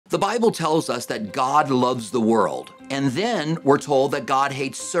The Bible tells us that God loves the world, and then we're told that God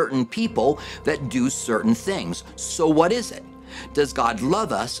hates certain people that do certain things. So what is it? Does God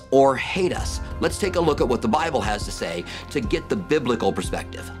love us or hate us? Let's take a look at what the Bible has to say to get the biblical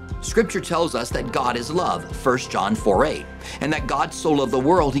perspective. Scripture tells us that God is love, 1 John 4:8, and that God so loved the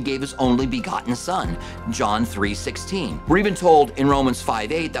world, he gave his only begotten Son, John 3:16. We're even told in Romans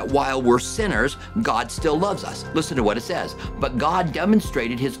 5:8 that while we're sinners, God still loves us. Listen to what it says. But God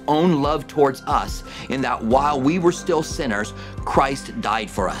demonstrated his own love towards us in that while we were still sinners, Christ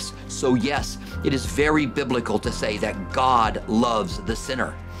died for us. So yes, it is very biblical to say that God loves the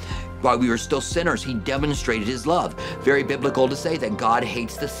sinner. While we were still sinners, he demonstrated his love. Very biblical to say that God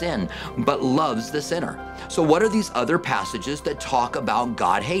hates the sin, but loves the sinner. So what are these other passages that talk about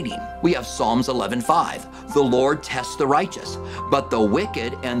God hating? We have Psalms 11:5. The Lord tests the righteous, but the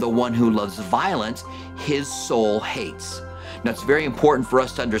wicked and the one who loves violence, his soul hates. Now, it's very important for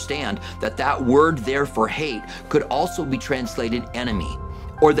us to understand that that word there for hate could also be translated enemy,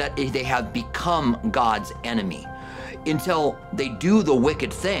 or that they have become God's enemy. Until they do the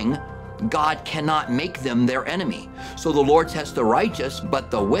wicked thing, God cannot make them their enemy. So the Lord tests the righteous, but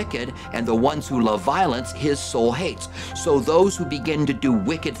the wicked and the ones who love violence, his soul hates. So those who begin to do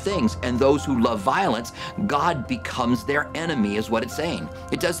wicked things and those who love violence, God becomes their enemy, is what it's saying.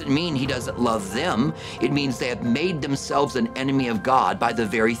 It doesn't mean he doesn't love them. It means they have made themselves an enemy of God by the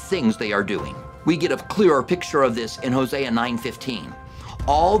very things they are doing. We get a clearer picture of this in Hosea 9:15.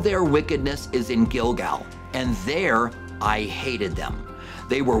 All their wickedness is in Gilgal, and there I hated them.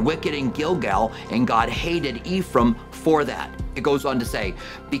 They were wicked in Gilgal, and God hated Ephraim for that. It goes on to say,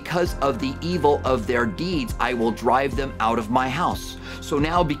 because of the evil of their deeds, I will drive them out of my house. So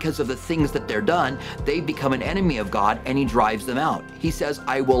now because of the things that they're done, they become an enemy of God, and he drives them out. He says,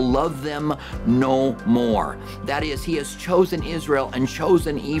 I will love them no more. That is, he has chosen Israel and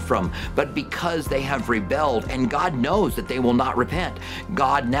chosen Ephraim, but because they have rebelled, and God knows that they will not repent,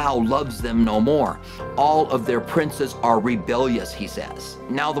 God now loves them no more. All of their princes are rebellious, he says.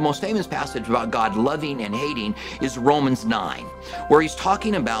 Now, the most famous passage about God loving and hating is Romans 9, where he's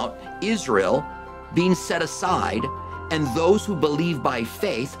talking about Israel being set aside, and those who believe by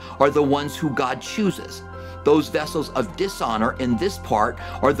faith are the ones who God chooses. Those vessels of dishonor in this part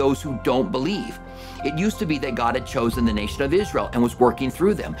are those who don't believe. It used to be that God had chosen the nation of Israel and was working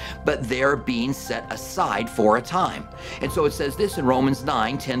through them, but they're being set aside for a time. And so it says this in Romans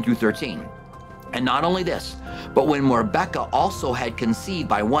 9:10-13. And not only this, but when Rebekah also had conceived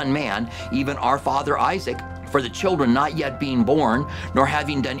by one man, even our father Isaac, for the children not yet being born, nor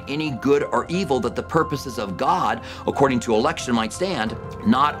having done any good or evil, that the purposes of God, according to election, might stand,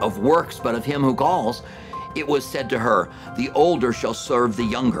 not of works, but of him who calls, it was said to her, the older shall serve the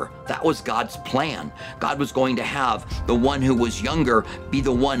younger. That was God's plan. God was going to have the one who was younger be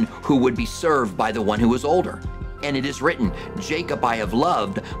the one who would be served by the one who was older. And it is written, Jacob I have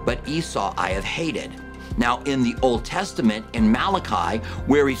loved, but Esau I have hated. Now, in the Old Testament, in Malachi,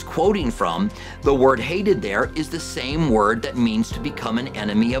 where he's quoting from, the word hated there is the same word that means to become an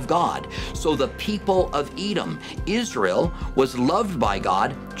enemy of God. So the people of Edom, Israel, was loved by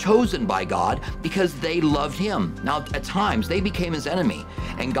God, chosen by God, because they loved him. Now, at times, they became his enemy,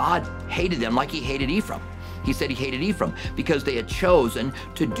 and God hated them like he hated Ephraim. He said he hated Ephraim because they had chosen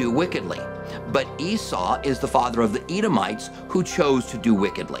to do wickedly. But Esau is the father of the Edomites who chose to do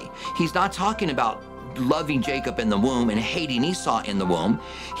wickedly. He's not talking about loving Jacob in the womb and hating Esau in the womb.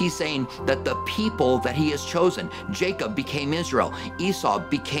 He's saying that the people that he has chosen, Jacob became Israel, Esau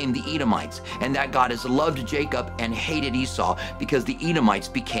became the Edomites, and that God has loved Jacob and hated Esau because the Edomites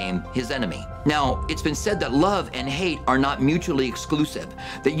became his enemy. Now, it's been said that love and hate are not mutually exclusive,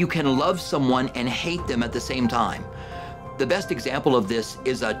 that you can love someone and hate them at the same time. The best example of this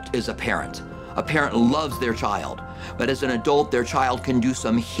is a parent. A parent loves their child, but as an adult, their child can do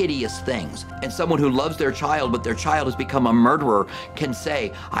some hideous things. And someone who loves their child, but their child has become a murderer, can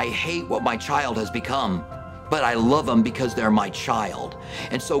say, I hate what my child has become, but I love them because they're my child.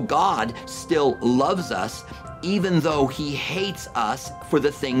 And so God still loves us, even though he hates us for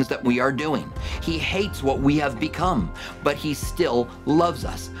the things that we are doing. He hates what we have become, but he still loves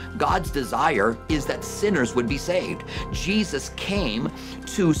us. God's desire is that sinners would be saved. Jesus came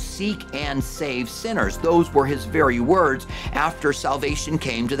to seek and save sinners. Those were his very words after salvation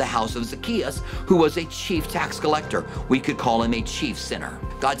came to the house of Zacchaeus, who was a chief tax collector. We could call him a chief sinner.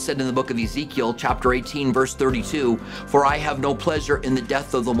 God said in the book of Ezekiel, chapter 18, verse 32, For I have no pleasure in the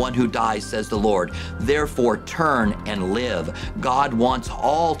death of the one who dies, says the Lord. Therefore turn and live. God wants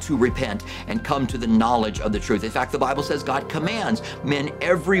all to repent and come to the knowledge of the truth. In fact, the Bible says God commands men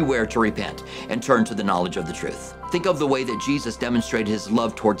everywhere to repent and turn to the knowledge of the truth. Think of the way that Jesus demonstrated his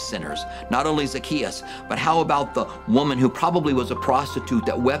love towards sinners. Not only Zacchaeus, but how about the woman who probably was a prostitute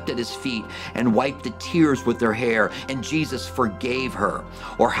that wept at his feet and wiped the tears with her hair, and Jesus forgave her?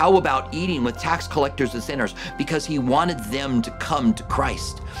 Or how about eating with tax collectors and sinners because he wanted them to come to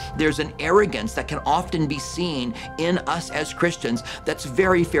Christ? There's an arrogance that can often be seen in us as Christians that's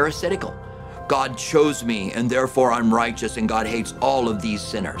very pharisaical. God chose me and therefore I'm righteous, and God hates all of these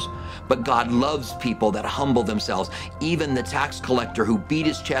sinners. But God loves people that humble themselves. Even the tax collector who beat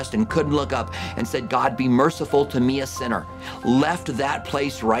his chest and couldn't look up and said, God, be merciful to me, a sinner, left that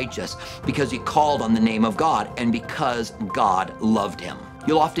place righteous because he called on the name of God and because God loved him.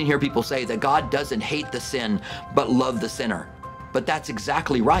 You'll often hear people say that God doesn't hate the sin, but love the sinner. But that's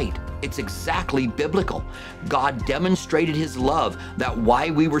exactly right. It's exactly biblical. God demonstrated his love that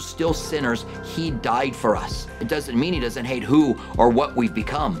while we were still sinners, he died for us. It doesn't mean he doesn't hate who or what we've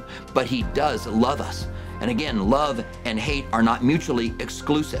become, but he does love us. And again, love and hate are not mutually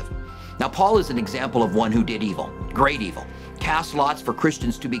exclusive. Now, Paul is an example of one who did evil, great evil, cast lots for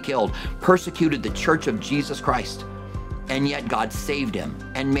Christians to be killed, persecuted the church of Jesus Christ. And yet God saved him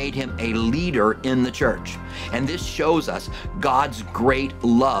and made him a leader in the church. And this shows us God's great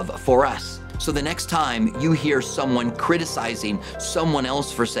love for us. So the next time you hear someone criticizing someone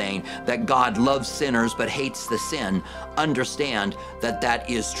else for saying that God loves sinners but hates the sin, understand that that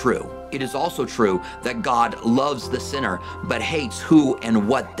is true. It is also true that God loves the sinner but hates who and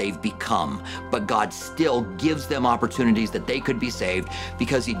what they've become. But God still gives them opportunities that they could be saved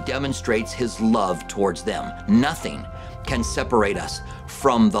because he demonstrates his love towards them. Nothing can separate us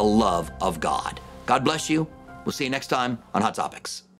from the love of God. God bless you. We'll see you next time on Hot Topics.